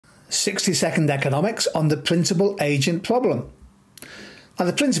60-second economics on the principal-agent problem. Now,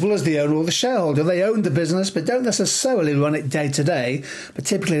 the principal is the owner or the shareholder. They own the business but don't necessarily run it day to day, but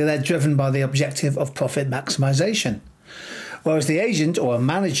typically they're driven by the objective of profit maximisation. Whereas the agent or a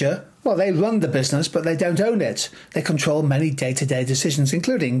manager, well, they run the business but they don't own it. They control many day-to-day decisions,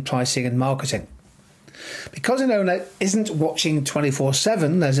 including pricing and marketing. Because an owner isn't watching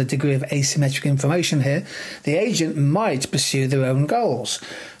 24/7, there's a degree of asymmetric information here, the agent might pursue their own goals.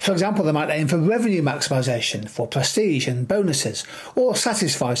 For example, they might aim for revenue maximisation, for prestige and bonuses, or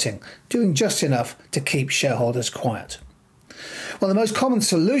satisficing, doing just enough to keep shareholders quiet. Well, the most common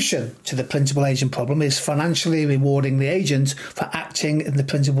solution to the principal-agent problem is financially rewarding the agent for acting in the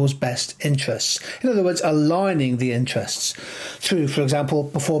principal's best interests. In other words, aligning the interests through, for example,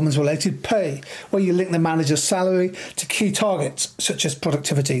 performance-related pay, where you link the manager's salary to key targets such as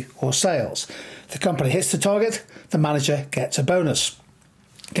productivity or sales. If the company hits the target, the manager gets a bonus.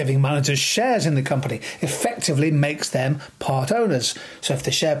 Giving managers shares in the company effectively makes them part owners. So if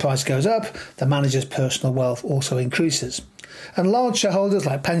the share price goes up, the manager's personal wealth also increases. And large shareholders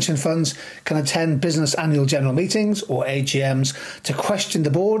like pension funds can attend business annual general meetings or AGMs to question the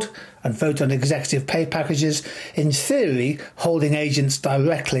board and vote on executive pay packages, in theory holding agents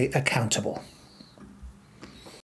directly accountable.